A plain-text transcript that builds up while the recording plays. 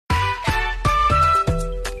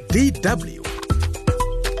DW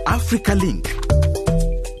AfricaLink.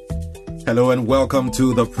 Hello and welcome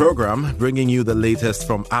to the program, bringing you the latest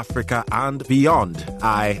from Africa and beyond.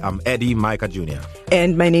 I am Eddie Micah Jr.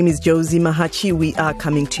 And my name is Josie Mahachi. We are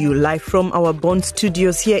coming to you live from our Bonn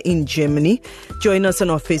studios here in Germany. Join us on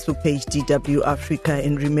our Facebook page, DW Africa.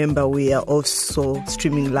 And remember, we are also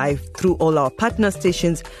streaming live through all our partner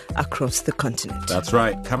stations across the continent. That's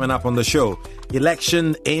right. Coming up on the show,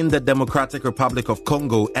 election in the Democratic Republic of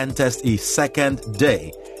Congo enters its second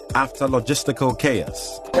day after logistical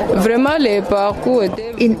chaos.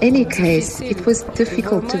 In any case, it was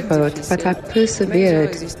difficult to vote, but I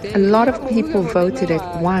persevered. A lot of people voted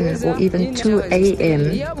at 1 or even 2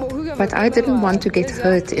 a.m., but I didn't want to get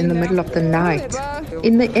hurt in the middle of the night.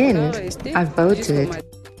 In the end, I voted.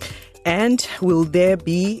 And will there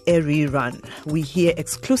be a rerun? We hear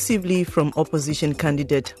exclusively from opposition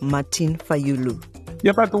candidate Martin Fayulu.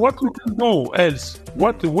 Yeah, but what we can do else,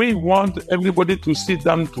 what we want everybody to sit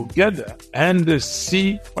down together and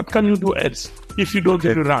see what can you do else if you don't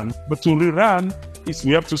rerun. But to rerun is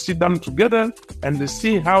we have to sit down together and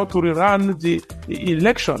see how to rerun the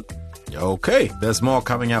election. Okay, there's more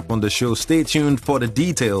coming up on the show. Stay tuned for the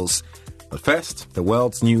details. But first, the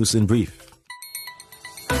world's news in brief.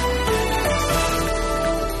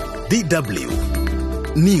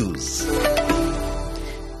 DW News.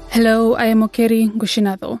 Hello, I am Okeri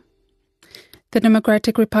Ngushinado. The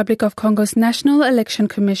Democratic Republic of Congo's National Election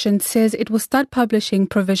Commission says it will start publishing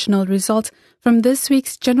provisional results from this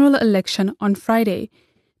week's general election on Friday.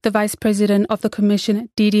 The Vice President of the Commission,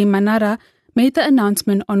 Didi Manara, made the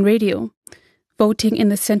announcement on radio. Voting in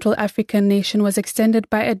the Central African nation was extended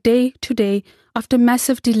by a day today after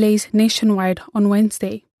massive delays nationwide on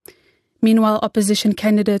Wednesday. Meanwhile, opposition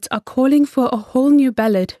candidates are calling for a whole new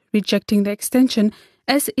ballot, rejecting the extension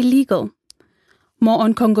as illegal. More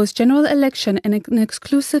on Congo's general election and an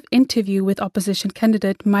exclusive interview with opposition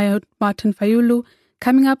candidate Martin Fayulu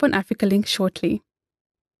coming up on AfricaLink shortly.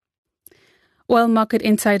 Oil market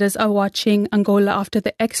insiders are watching Angola after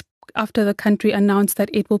the country announced that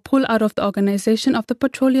it will pull out of the Organization of the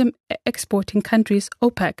Petroleum Exporting Countries,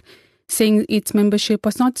 OPEC, saying its membership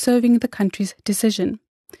was not serving the country's decision.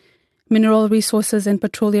 Mineral Resources and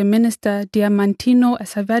Petroleum Minister Diamantino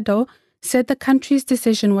Acevedo said the country's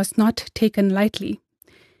decision was not taken lightly.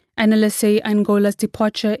 Analysts say Angola's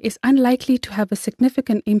departure is unlikely to have a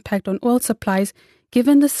significant impact on oil supplies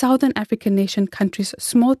given the Southern African nation country's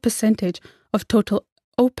small percentage of total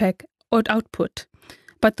OPEC output.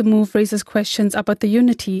 But the move raises questions about the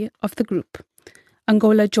unity of the group.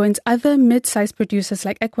 Angola joins other mid-sized producers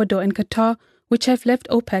like Ecuador and Qatar, which have left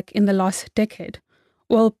OPEC in the last decade.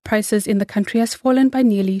 Oil prices in the country has fallen by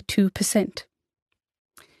nearly 2%.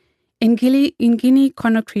 In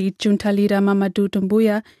Guinea-Conakry, junta leader Mamadou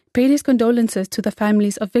Doumbouya paid his condolences to the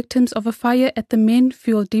families of victims of a fire at the main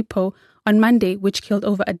fuel depot on Monday, which killed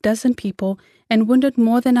over a dozen people and wounded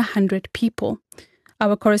more than 100 people.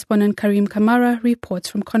 Our correspondent Karim Kamara reports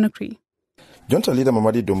from Conakry. Junta leader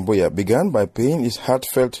Mamadou Doumbouya began by paying his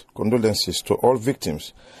heartfelt condolences to all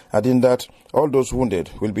victims, adding that all those wounded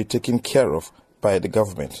will be taken care of by the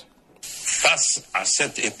government.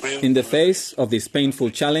 In the face of this painful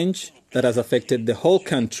challenge that has affected the whole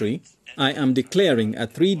country, I am declaring a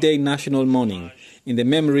 3-day national mourning in the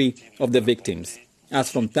memory of the victims, as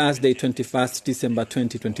from Thursday, 21st December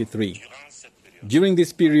 2023. During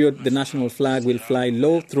this period, the national flag will fly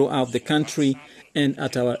low throughout the country and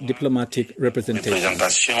at our diplomatic representation.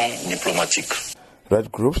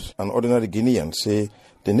 Right groups and ordinary Guineans say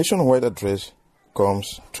the nationwide address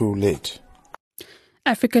comes too late.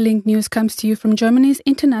 AfricaLink News comes to you from Germany's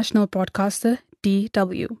international broadcaster,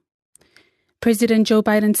 DW. President Joe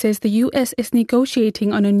Biden says the U.S. is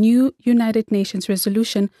negotiating on a new United Nations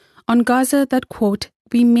resolution on Gaza that, quote,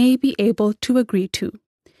 we may be able to agree to.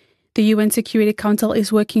 The UN Security Council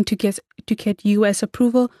is working to get U.S.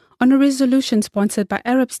 approval on a resolution sponsored by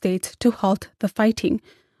Arab states to halt the fighting.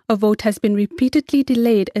 A vote has been repeatedly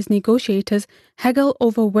delayed as negotiators haggle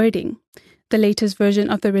over wording. The latest version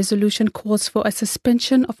of the resolution calls for a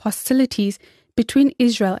suspension of hostilities between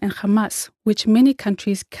Israel and Hamas, which many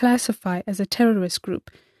countries classify as a terrorist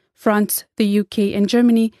group. France, the UK, and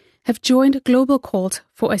Germany have joined global calls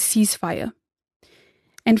for a ceasefire.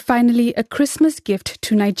 And finally, a Christmas gift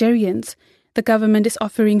to Nigerians. The government is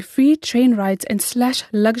offering free train rides and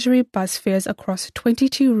 /luxury bus fares across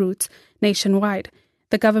 22 routes nationwide.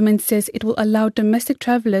 The government says it will allow domestic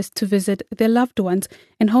travelers to visit their loved ones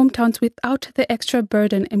in hometowns without the extra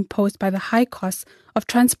burden imposed by the high costs of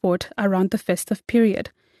transport around the festive period.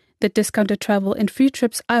 The discounted travel and free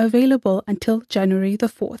trips are available until January the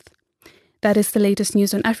 4th. That is the latest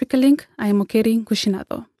news on AfricaLink. I am Okeri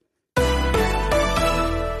Ngushinado.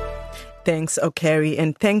 Thanks, Okari,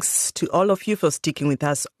 and thanks to all of you for sticking with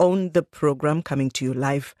us on the program, coming to you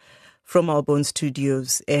live from our Bone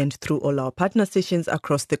studios and through all our partner stations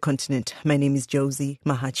across the continent. My name is Josie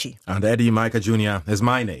Mahachi. And Eddie Micah Jr. is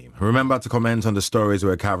my name. Remember to comment on the stories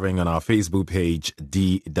we're covering on our Facebook page,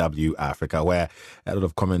 DW Africa, where a lot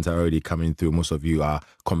of comments are already coming through. Most of you are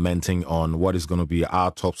commenting on what is going to be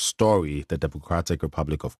our top story, the Democratic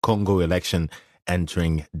Republic of Congo election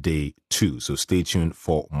entering day 2. So stay tuned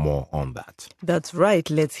for more on that. That's right.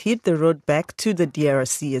 Let's hit the road back to the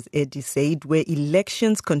DRC, as Eddie said, where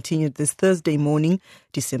elections continued this Thursday morning,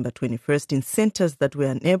 December 21st, in centers that were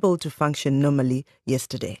unable to function normally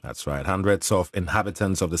yesterday. That's right. Hundreds of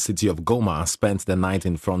inhabitants of the city of Goma spent the night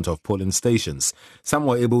in front of polling stations. Some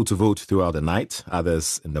were able to vote throughout the night,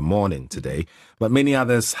 others in the morning today, but many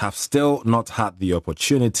others have still not had the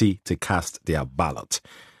opportunity to cast their ballot.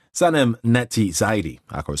 Sanem Neti Zaidi,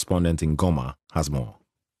 our correspondent in Goma, has more.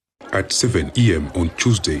 At 7 a.m. on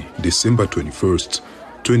Tuesday, December 21st,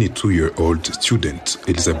 22-year-old student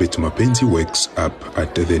Elizabeth Mapenzi wakes up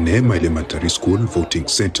at the Neema Elementary School voting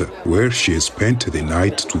center, where she has spent the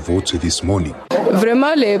night to vote this morning.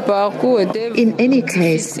 In any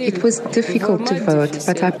case, it was difficult to vote,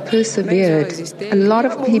 but I persevered. A lot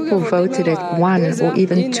of people voted at 1 or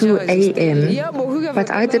even 2 a.m.,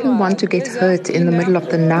 but I didn't want to get hurt in the middle of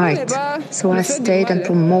the night, so I stayed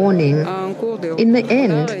until morning. In the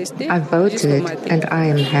end, I voted and I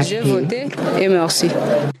am happy.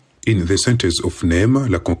 In the centers of Neema,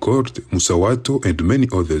 La Concorde, Musawato, and many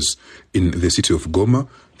others in the city of Goma,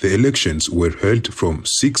 the elections were held from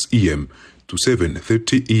 6 a.m. to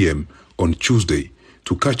 7:30 a.m. on Tuesday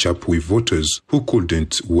to catch up with voters who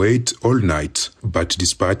couldn't wait all night. But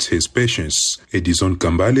despite his patience, Edison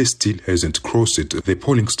Kambale still hasn't crossed the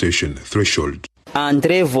polling station threshold.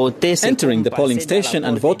 Entering the polling station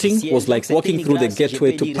and voting was like walking through the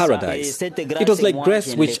gateway to paradise. It was like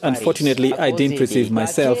grace, which unfortunately I didn't receive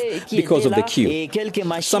myself because of the queue.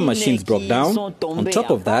 Some machines broke down. On top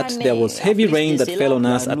of that, there was heavy rain that fell on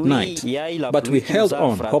us at night. But we held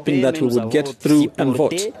on, hoping that we would get through and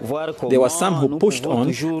vote. There were some who pushed on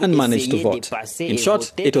and managed to vote. In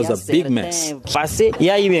short, it was a big mess.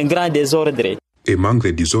 Among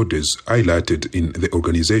the disorders highlighted in the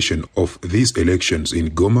organization of these elections in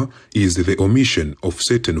Goma is the omission of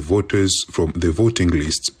certain voters from the voting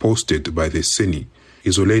lists posted by the CENI,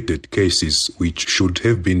 isolated cases which should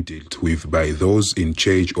have been dealt with by those in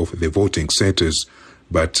charge of the voting centers,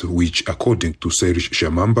 but which, according to Serge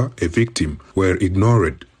Shamamba, a victim, were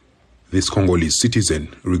ignored. This Congolese citizen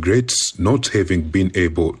regrets not having been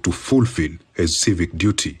able to fulfill his civic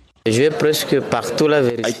duty. I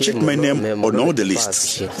checked my name on all the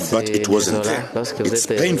lists, but it wasn't there. It's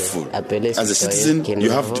painful. As a citizen,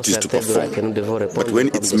 you have duties to perform. But when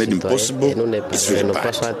it's made impossible, it's really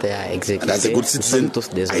bad. And as a good citizen,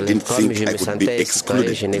 I didn't think I could be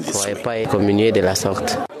excluded in this way.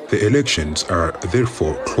 The elections are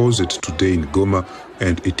therefore closed today in Goma,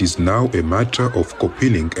 and it is now a matter of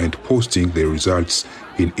compiling and posting the results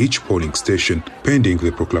in each polling station, pending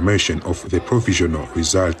the proclamation of the provisional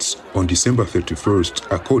results on December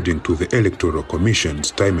 31st, according to the Electoral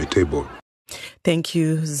Commission's timetable. Thank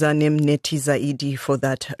you, Zanem Neti Zaidi, for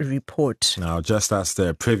that report. Now, just as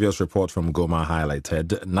the previous report from Goma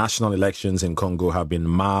highlighted, national elections in Congo have been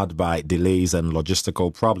marred by delays and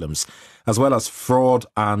logistical problems, as well as fraud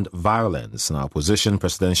and violence. Now, opposition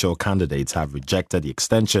presidential candidates have rejected the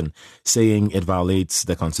extension, saying it violates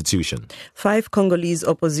the constitution. 5 Congolese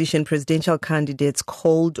opposition presidential candidates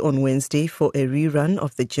called on Wednesday for a rerun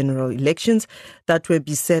of the general elections that were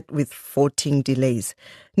beset with voting delays.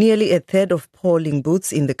 Nearly a third of polling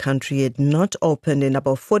booths in the country had not opened, and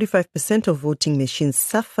about 45% of voting machines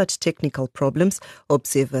suffered technical problems,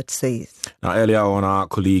 Observer says. Now, earlier on, our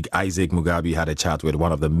colleague Isaac Mugabe had a chat with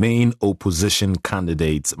one of the main opposition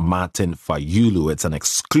candidates, Martin Fayulu. It's an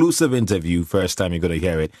exclusive interview. First time you're going to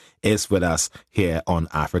hear it is with us here on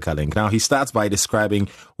AfricaLink. Now, he starts by describing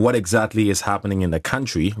what exactly is happening in the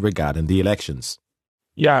country regarding the elections.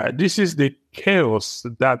 Yeah, this is the chaos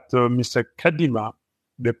that Mr. Kadima,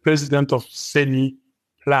 the president of CENI,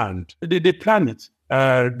 planned. They planned it.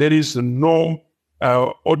 There is no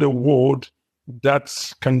other word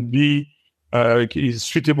that can be is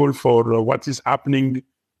suitable for what is happening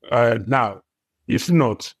now. If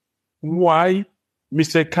not, why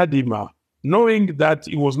Mr. Kadima, knowing that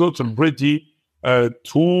he was not ready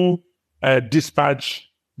to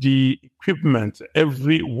dispatch the equipment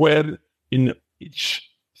everywhere in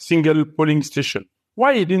each single polling station,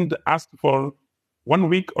 why he didn't ask for 1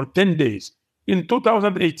 week or 10 days? In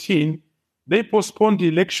 2018, they postponed the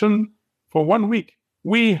election for 1 week.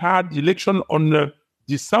 We had the election on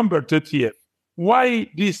December 30th. Why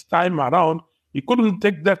this time around, he couldn't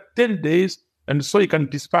take that 10 days and so he can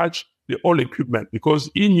dispatch the whole equipment? Because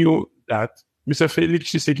he knew that Mr. Felix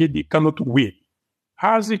Tshisekedi cannot win.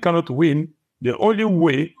 As he cannot win, the only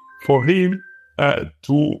way for him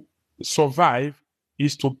to survive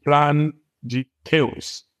is to plan the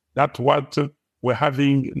chaos. That's what we're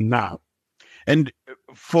having now. And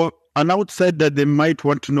for an outsider, they might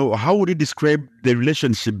want to know, how would you describe the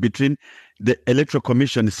relationship between the Electoral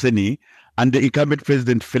Commission, Seni, and the incumbent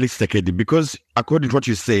president, Felix Tshisekedi? Because according to what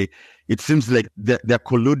you say, it seems like they're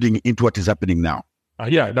colluding into what is happening now.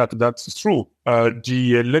 Yeah, that's true.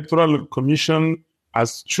 The Electoral Commission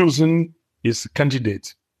has chosen his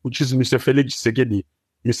candidate, which is Mr. Felix Tshisekedi.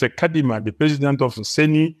 Mr. Kadima, the president of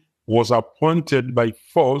Seni, was appointed by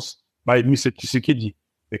force by Mr. Tshisekedi.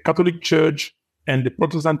 The Catholic Church and the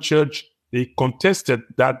Protestant Church, they contested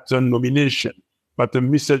that nomination. But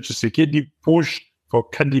Mr. Tshisekedi pushed for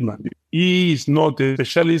Kadima. He is not a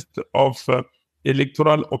specialist of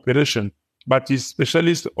electoral operation, but he's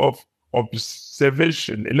specialist of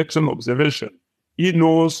observation, election observation. He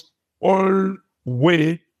knows all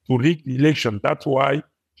way to rig the election. That's why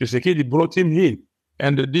Tshisekedi brought him in.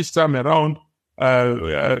 And this time around,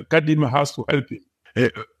 Kadima has to help him.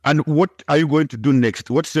 And what are you going to do next?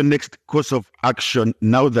 What's your next course of action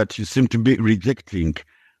now that you seem to be rejecting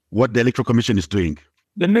what the Electoral Commission is doing?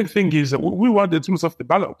 The next thing is we want the truth of the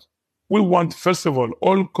ballot. We want, first of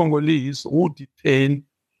all Congolese who detain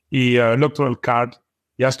the electoral card,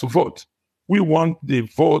 he has to vote. We want the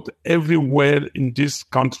vote everywhere in this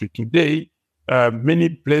country. Today, many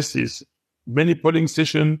places, many polling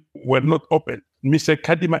stations were not open. Mr.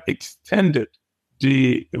 Kadima extended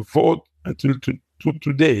the vote until to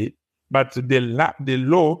today, but the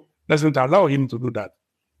law doesn't allow him to do that.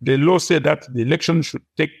 The law said that the election should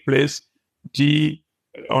take place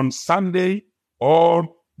on Sunday or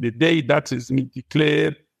the day that is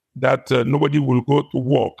declared that nobody will go to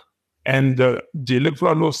work. And the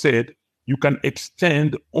electoral law said you can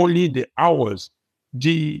extend only the hours.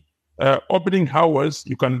 The opening hours,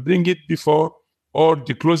 you can bring it before, or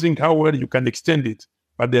the closing hour, you can extend it.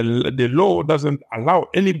 But the law doesn't allow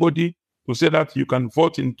anybody to say that you can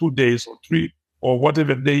vote in 2 days or 3 or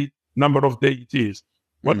whatever number of days it is.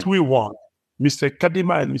 What we want, Mr.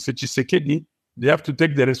 Kadima and Mr. Tshisekedi, they have to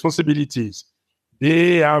take their responsibilities.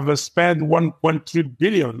 They have spent 1.3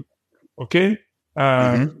 billion,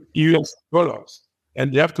 US dollars,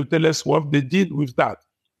 and they have to tell us what they did with that.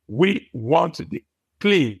 We want the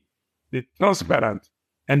clean, the transparent,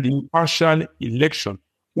 and the impartial election.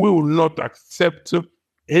 We will not accept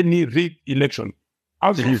any rigged election.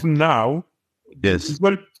 As of now, yes,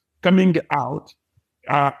 well, coming out,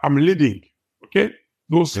 I'm leading.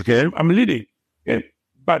 I'm leading. Okay?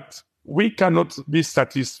 But we cannot be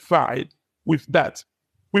satisfied with that.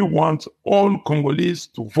 We want all Congolese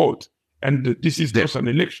to vote, and this is just an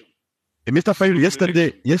election. Mr. Fayulu,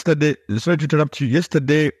 yesterday, sorry to interrupt you.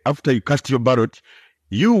 Yesterday, after you cast your ballot,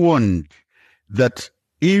 you warned that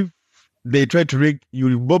if they try to rig, you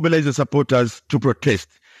will mobilize the supporters to protest.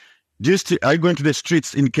 Are you going to the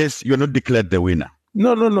streets in case you're not declared the winner?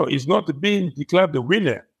 No. It's not being declared the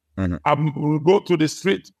winner. I will go to the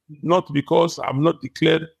street not because I'm not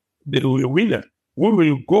declared the winner. We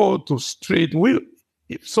will go to street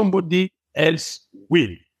if somebody else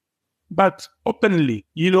win. But openly,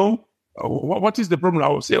 what is the problem? I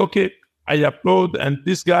will say, okay, I applaud, and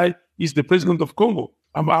this guy is the president of Congo.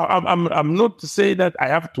 I'm not saying that I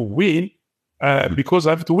have to win because I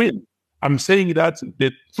have to win. I'm saying that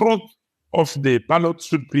the truth of the ballot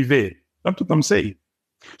should prevail. That's what I'm saying.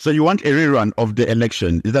 So you want a rerun of the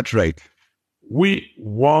election, is that right? We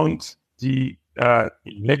want the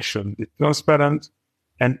election, the transparent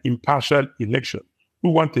and impartial election.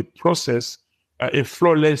 We want a process, a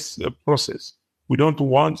flawless process. We don't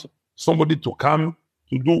want somebody to come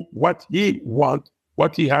to do what he wants,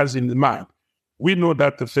 what he has in mind. We know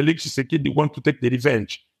that Felix Tshisekedi wants to take the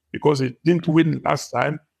revenge because he didn't win last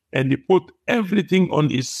time, and he put everything on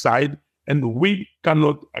his side, and we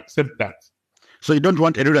cannot accept that. So you don't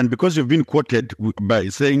want a rerun because you've been quoted by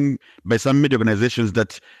some media organizations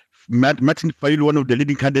that Martin Fayulu, one of the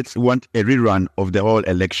leading candidates, want a rerun of the whole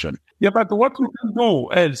election. Yeah, but what we can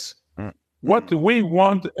do else? What we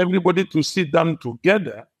want everybody to sit down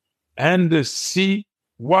together and see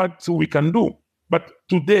what we can do. But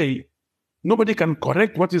today, nobody can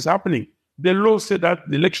correct what is happening. The law said that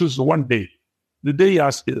the election is one day. The day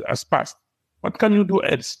has passed. What can you do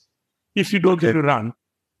else if you don't rerun?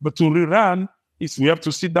 But to rerun is we have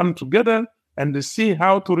to sit down together and see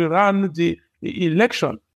how to rerun the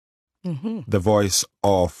election. The voice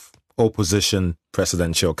of opposition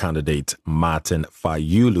presidential candidate Martin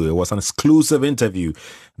Fayulu. It was an exclusive interview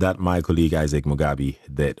that my colleague Isaac Mugabe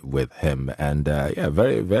did with him. And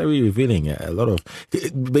very, very revealing. A lot of,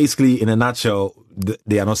 basically, in a nutshell,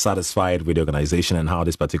 they are not satisfied with the organization and how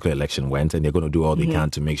this particular election went, and they're going to do all they can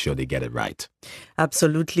to make sure they get it right.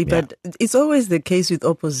 Absolutely. Yeah. But it's always the case with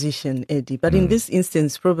opposition, Eddie. But in this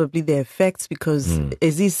instance, probably the effects, because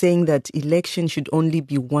as he's saying that election should only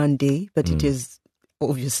be one day, but it is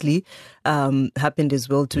obviously happened as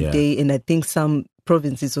well today. And I think some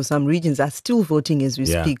provinces or some regions are still voting as we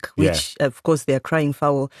speak, which of course they are crying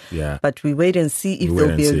foul. But we wait and see if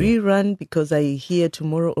there'll be a rerun, because I hear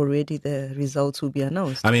tomorrow already the results will be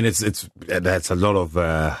announced. I mean, that's a lot of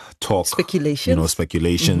talk,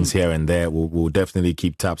 speculations here and there. We'll definitely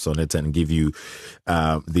keep tabs on it and give you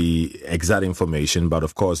the exact information. But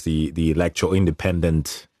of course, the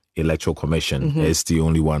independent Electoral Commission is the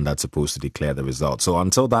only one that's supposed to declare the results. So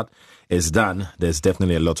until that is done, there's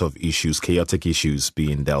definitely a lot of issues, chaotic issues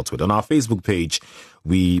being dealt with. On our Facebook page,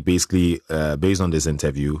 we basically, based on this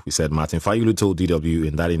interview, we said Martin Fayulu told DW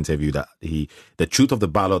in that interview that the truth of the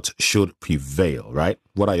ballot should prevail, right?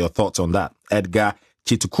 What are your thoughts on that? Edgar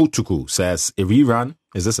Chitukutuku says, a rerun,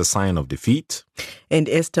 is this a sign of defeat? And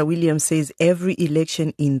Esther Williams says, every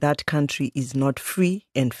election in that country is not free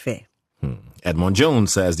and fair. Edmond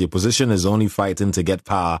Jones says the opposition is only fighting to get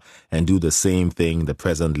power and do the same thing the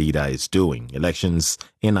present leader is doing. Elections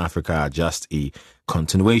in Africa are just a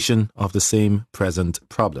continuation of the same present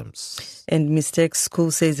problems. And Mistake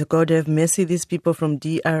School says, God have mercy, these people from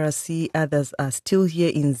DRC, others are still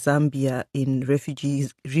here in Zambia in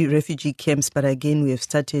refugee camps. But again, we have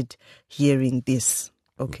started hearing this.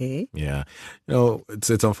 Okay. Yeah.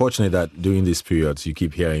 It's unfortunate that during these periods, you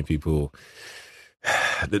keep hearing people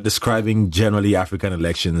describing generally African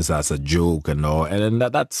elections as a joke and all, and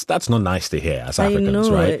that's not nice to hear as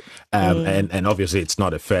Africans, right? And obviously it's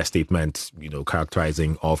not a fair statement,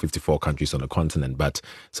 characterizing all 54 countries on the continent, but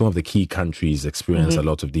some of the key countries experience a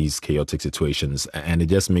lot of these chaotic situations, and it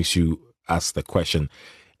just makes you ask the question,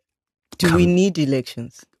 do we need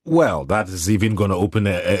elections? Well, that is even going to open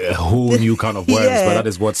a whole new kind of worms, but that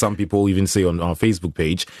is what some people even say on our Facebook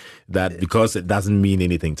page, that because it doesn't mean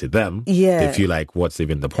anything to them, they feel like, what's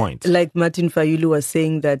even the point? Like Martin Fayulu was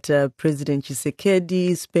saying that President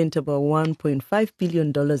Tshisekedi spent about $1.5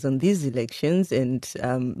 billion on these elections, and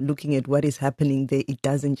looking at what is happening there, it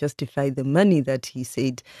doesn't justify the money that he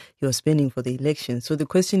said he was spending for the election. So the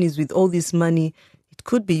question is, with all this money, it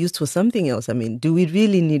could be used for something else. I mean, do we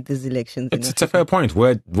really need these elections? It's a fair point.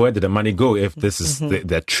 Where did the money go if this is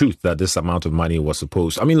the truth that this amount of money was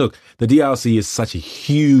supposed? I mean, look, the DRC is such a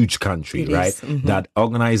huge country, right? That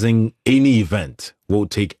organizing any event will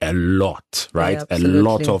take a lot, right? Yeah, a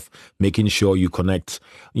lot of making sure you connect,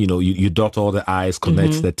 you dot all the I's,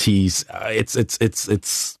 connect the T's. It's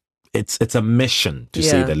a mission, to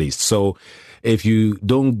say the least. So if you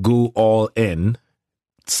don't go all in,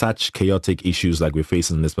 such chaotic issues like we're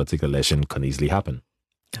facing in this particular election can easily happen.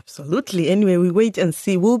 Absolutely. Anyway, we wait and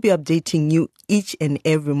see. We'll be updating you each and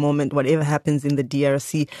every moment, whatever happens in the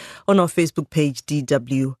DRC, on our Facebook page,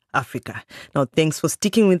 DW Africa. Now, thanks for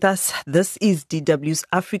sticking with us. This is DW's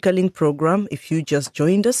AfricaLink program. If you just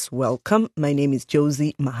joined us, welcome. My name is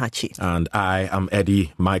Josie Mahachi. And I am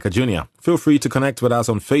Eddie Micah Jr. Feel free to connect with us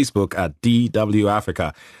on Facebook at DW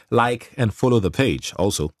Africa. Like and follow the page.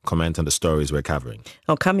 Also, comment on the stories we're covering.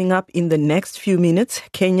 Now, coming up in the next few minutes,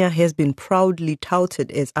 Kenya has been proudly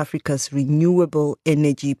touted as Africa's renewable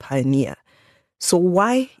energy pioneer. So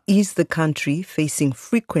why is the country facing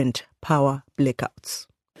frequent power blackouts?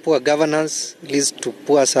 Poor governance leads to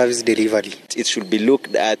poor service delivery. It should be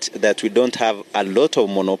looked at that we don't have a lot of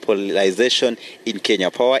monopolization in Kenya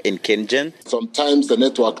Power, in KenGen. Sometimes the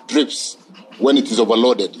network trips when it is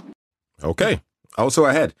overloaded. Okay. Also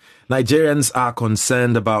ahead, Nigerians are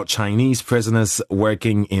concerned about Chinese prisoners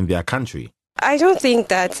working in their country. I don't think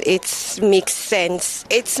that it makes sense.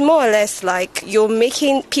 It's more or less like you're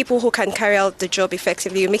making people who can carry out the job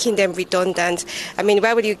effectively, you're making them redundant. I mean,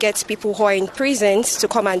 why would you get people who are in prisons to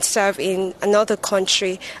come and serve in another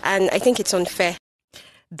country? And I think it's unfair.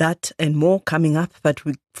 That and more coming up. But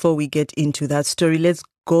before we get into that story, let's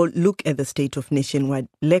go look at the state of nationwide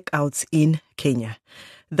blackouts in Kenya.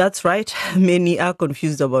 That's right. Many are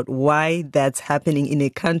confused about why that's happening in a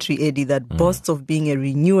country, Eddie, that boasts of being a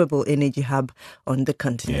renewable energy hub on the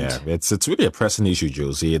continent. Yeah, it's really a pressing issue,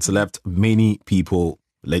 Josie. It's left many people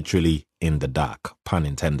literally in the dark, pun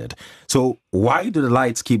intended. So why do the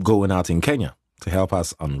lights keep going out in Kenya? To help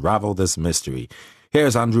us unravel this mystery,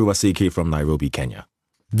 here's Andrew Wasike from Nairobi, Kenya.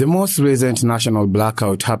 The most recent national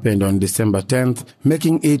blackout happened on December 10th,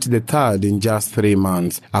 making it the third in just 3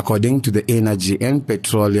 months. According to the Energy and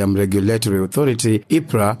Petroleum Regulatory Authority,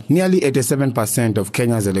 IPRA, nearly 87% of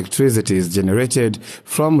Kenya's electricity is generated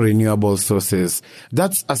from renewable sources.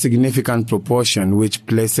 That's a significant proportion which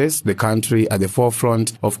places the country at the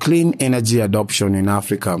forefront of clean energy adoption in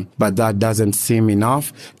Africa. But that doesn't seem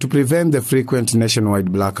enough to prevent the frequent nationwide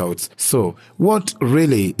blackouts. So, what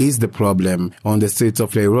really is the problem? On the streets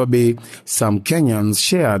of Nairobi, some Kenyans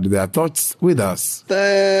shared their thoughts with us.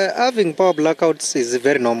 Having power blackouts is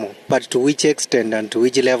very normal, but to which extent and to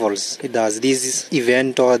which levels does this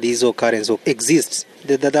event or this occurrence exist?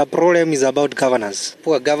 The problem is about governance.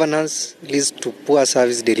 Poor governance leads to poor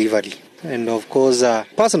service delivery. And of course,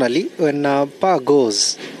 personally, when power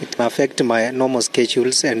goes, it can affect my normal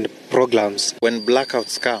schedules and programs. When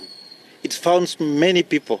blackouts come, it founds many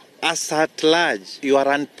people. As at large, you are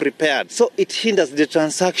unprepared. So it hinders the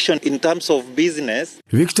transaction in terms of business.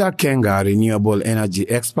 Victor Kenga, renewable energy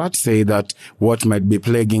expert, say that what might be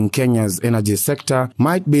plaguing Kenya's energy sector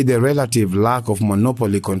might be the relative lack of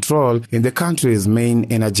monopoly control in the country's main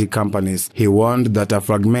energy companies. He warned that a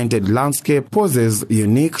fragmented landscape poses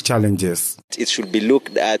unique challenges. It should be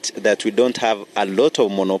looked at that we don't have a lot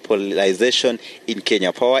of monopolization in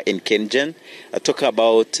Kenya Power and KenGen. Talk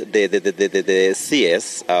about the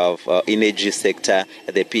CS of energy sector,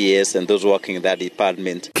 the PS, and those working in that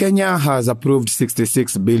department. Kenya has approved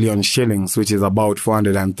 66 billion shillings, which is about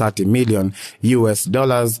 $430 million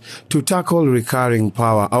to tackle recurring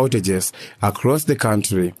power outages across the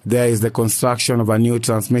country. There is the construction of a new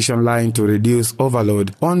transmission line to reduce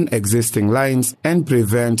overload on existing lines and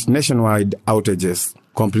prevent nationwide outages.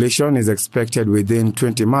 Completion is expected within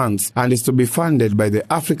 20 months and is to be funded by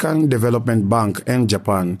the African Development Bank and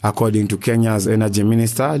Japan. According to Kenya's Energy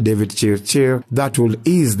Minister, David Chirchir, that will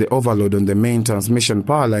ease the overload on the main transmission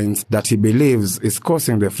power lines that he believes is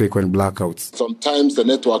causing the frequent blackouts. Sometimes the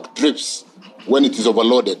network trips when it is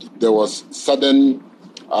overloaded. There was sudden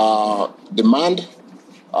demand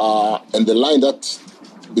and the line that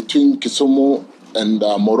between Kisumu and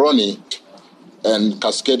Moroni and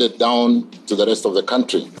cascaded down to the rest of the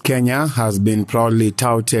country. Kenya has been proudly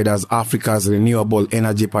touted as Africa's renewable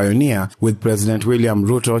energy pioneer, with President William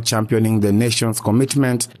Ruto championing the nation's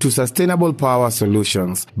commitment to sustainable power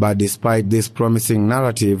solutions. But despite this promising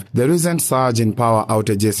narrative, the recent surge in power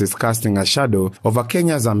outages is casting a shadow over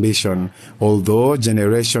Kenya's ambition. Although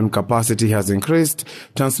generation capacity has increased,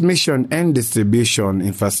 transmission and distribution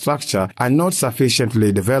infrastructure are not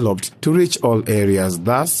sufficiently developed to reach all areas,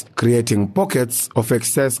 thus creating pockets of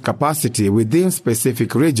excess capacity within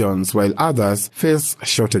specific regions while others face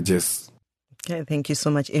shortages. Okay, thank you so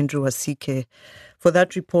much, Andrew Wasike, for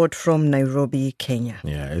that report from Nairobi, Kenya.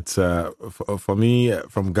 Yeah, it's for me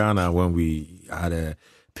from Ghana when we had a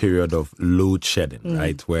period of load shedding,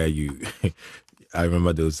 right, where you. I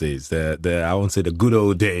remember those days. I won't say the good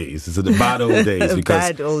old days. It's the bad old days because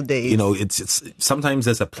bad old days. You know, it's sometimes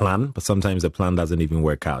there's a plan, but sometimes the plan doesn't even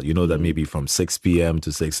work out. You know that maybe from 6 p.m.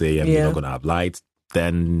 to 6 a.m. you're not going to have lights.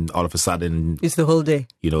 Then all of a sudden it's the whole day.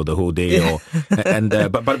 You know, the whole day.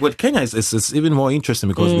 But with Kenya, it's even more interesting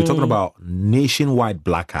because we're talking about nationwide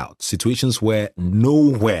blackout situations where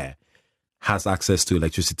nowhere has access to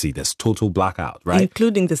electricity. There's total blackout, right?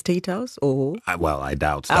 Including the State House? Or I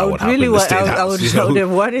doubt that would happen in the State House. I would have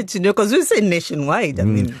wanted to know, because we say nationwide. I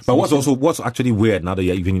mean, but what's actually weird, now that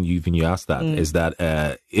you asked that, is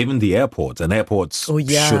that even the airports, and airports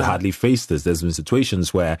should hardly face this. There's been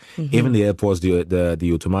situations where even the airports,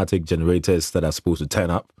 the automatic generators that are supposed to turn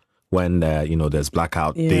up when there's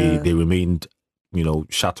blackout, they remained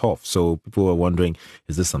shut off. So people are wondering,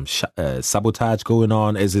 is there some sabotage going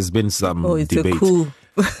on? Has there been some debate? It's a coup.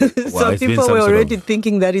 Some people were already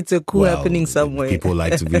thinking that it's a coup happening somewhere. People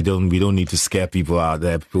like to, we don't need to scare people out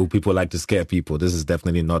there. People like to scare people. This is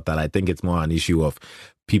definitely not that. I think it's more an issue of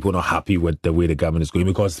people not happy with the way the government is going,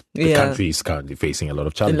 because the country is currently facing a lot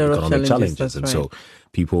of economic challenges. And so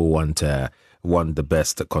people want the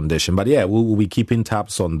best condition. But we'll be keeping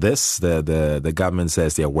tabs on this. The government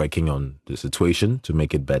says they're working on the situation to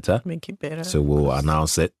make it better. So we'll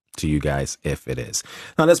announce it to you guys if it is.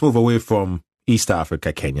 Now let's move away from East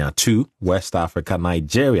Africa, Kenya, to West Africa,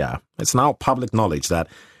 Nigeria. It's now public knowledge that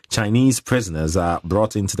Chinese prisoners are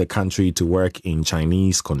brought into the country to work in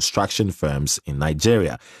Chinese construction firms in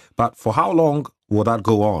Nigeria. But for how long will that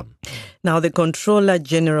go on? Now, the Controller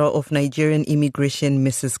General of Nigerian Immigration,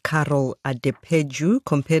 Mrs. Carol Adepeju,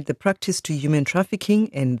 compared the practice to human trafficking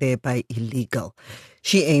and thereby illegal.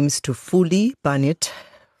 She aims to fully ban it.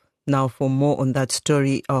 Now, for more on that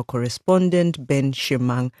story, our correspondent Ben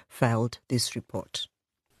Shemang filed this report.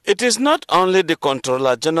 It is not only the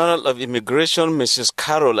Controller General of Immigration, Mrs.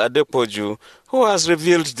 Carol Adepoju, who has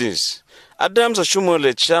revealed this. Adams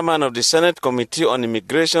Oshumole, chairman of the Senate Committee on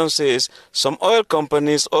Immigration, says some oil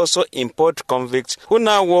companies also import convicts who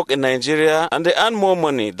now work in Nigeria and they earn more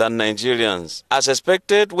money than Nigerians. As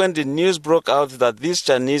expected, when the news broke out that these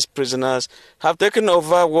Chinese prisoners have taken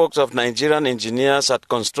over work of Nigerian engineers at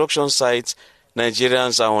construction sites,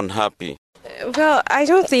 Nigerians are unhappy. Well, I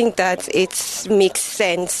don't think that it makes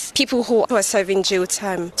sense. People who are serving jail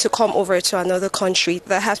time to come over to another country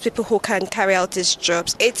that has people who can carry out these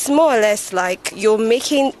jobs. It's more or less like you're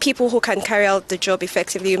making people who can carry out the job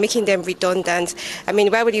effectively, you're making them redundant. I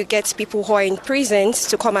mean, why would you get people who are in prisons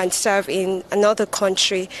to come and serve in another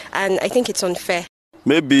country? And I think it's unfair.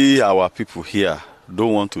 Maybe our people here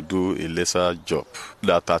don't want to do a lesser job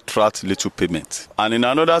that attracts little payment. And in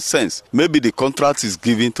another sense, maybe the contract is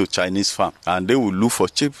given to Chinese firm and they will look for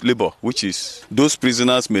cheap labor, which is those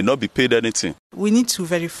prisoners may not be paid anything. We need to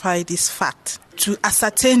verify this fact to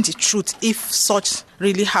ascertain the truth if such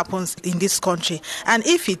really happens in this country. And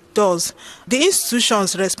if it does, the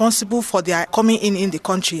institutions responsible for their coming in the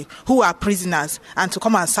country who are prisoners and to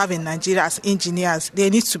come and serve in Nigeria as engineers, they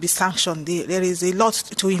need to be sanctioned. There is a lot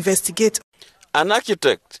to investigate. An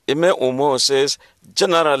architect, Ime Umo, says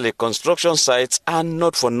generally construction sites are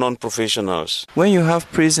not for non-professionals. When you have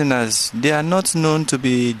prisoners, they are not known to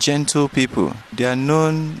be gentle people. They are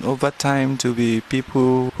known over time to be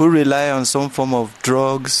people who rely on some form of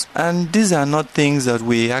drugs. And these are not things that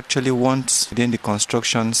we actually want within the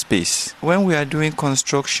construction space. When we are doing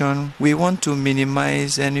construction, we want to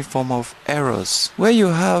minimize any form of errors. Where you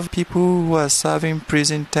have people who are serving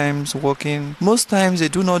prison times working, most times they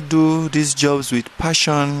do not do these jobs with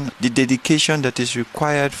passion, the dedication that is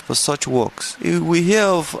required for such works. If we hear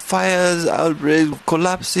of fires, outbreaks,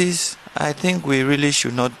 collapses, I think we really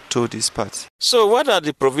should not toe this path. So what are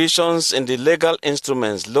the provisions in the legal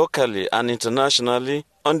instruments locally and internationally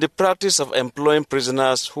on the practice of employing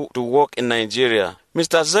prisoners to work in Nigeria?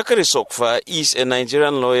 Mr. Zachary Sokfa is a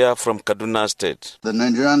Nigerian lawyer from Kaduna State. The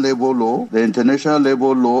Nigerian Labor Law, the International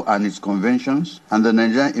Labor Law and its conventions, and the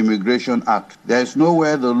Nigerian Immigration Act. There is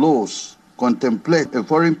nowhere the laws contemplate a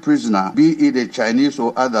foreign prisoner, be it a Chinese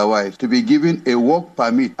or otherwise, to be given a work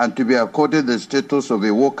permit and to be accorded the status of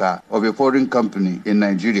a worker of a foreign company in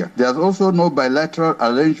Nigeria. There is also no bilateral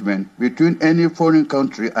arrangement between any foreign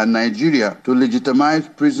country and Nigeria to legitimize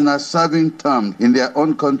prisoners serving terms in their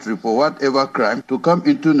own country for whatever crime to come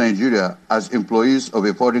into Nigeria as employees of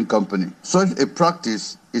a foreign company. Such a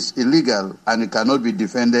practice is illegal and it cannot be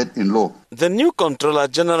defended in law. The new Controller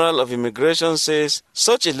General of Immigration says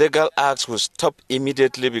such illegal acts will stop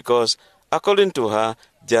immediately because, according to her,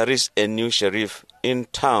 there is a new sheriff in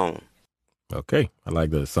town. Okay, I like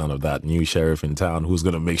the sound of that new sheriff in town who's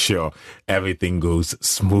going to make sure everything goes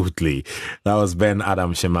smoothly. That was Ben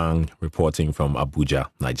Adam Shemang reporting from Abuja,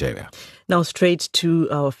 Nigeria. Now straight to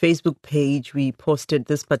our Facebook page, we posted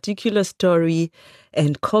this particular story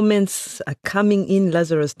and comments are coming in.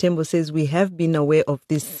 Lazarus Tembo says, we have been aware of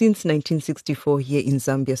this since 1964 here in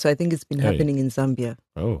Zambia. So I think it's been happening in Zambia.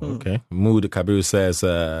 Oh, okay. Mood Kabiru says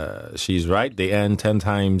she's right. They earn 10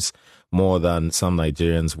 times more than some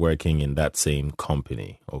Nigerians working in that same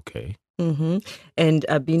company. Okay. Mm-hmm. And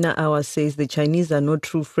Abina Awa says the Chinese are not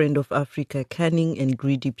true friend of Africa, cunning and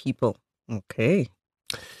greedy people. Okay.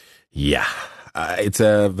 Yeah. It's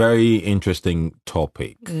a very interesting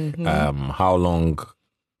topic. Mm-hmm. How long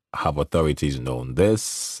have authorities known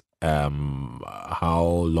this? How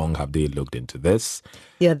long have they looked into this?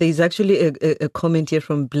 Yeah, there's actually a comment here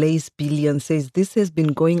from Blaze Billion says this has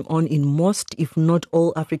been going on in most, if not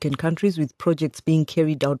all, African countries with projects being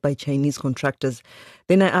carried out by Chinese contractors.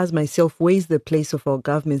 Then I ask myself, where is the place of our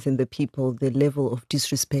governments and the people? The level of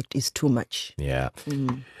disrespect is too much. Yeah.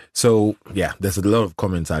 So, yeah, there's a lot of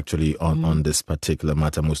comments actually on this particular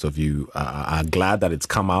matter. Most of you are glad that it's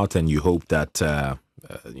come out and you hope that,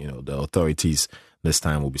 the authorities this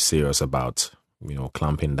time will be serious about,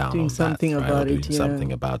 clamping down doing on something that, about doing it. Yeah.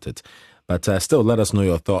 something about it. But still, let us know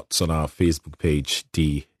your thoughts on our Facebook page,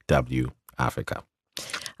 DW Africa.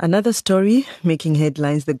 Another story making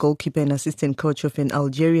headlines, the goalkeeper and assistant coach of an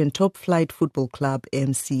Algerian top-flight football club,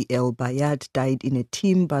 MCL Bayad, died in a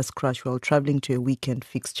team bus crash while traveling to a weekend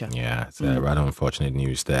fixture. Yeah, it's rather unfortunate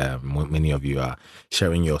news there. Many of you are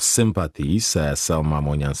sharing your sympathies. Selma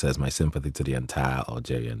Monyan says, my sympathy to the entire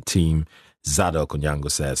Algerian team. Zadok Onyango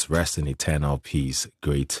says, rest in eternal peace,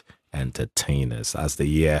 great entertainers. As the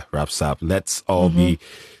year wraps up, let's all be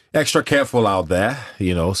extra careful out there,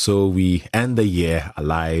 so we end the year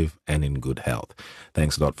alive and in good health.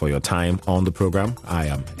 Thanks a lot for your time on the program. I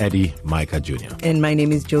am Eddie Micah Jr. And my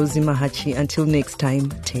name is Josie Mahachi. Until next time,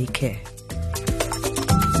 take care.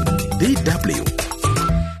 DW.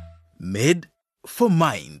 Made for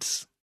Minds.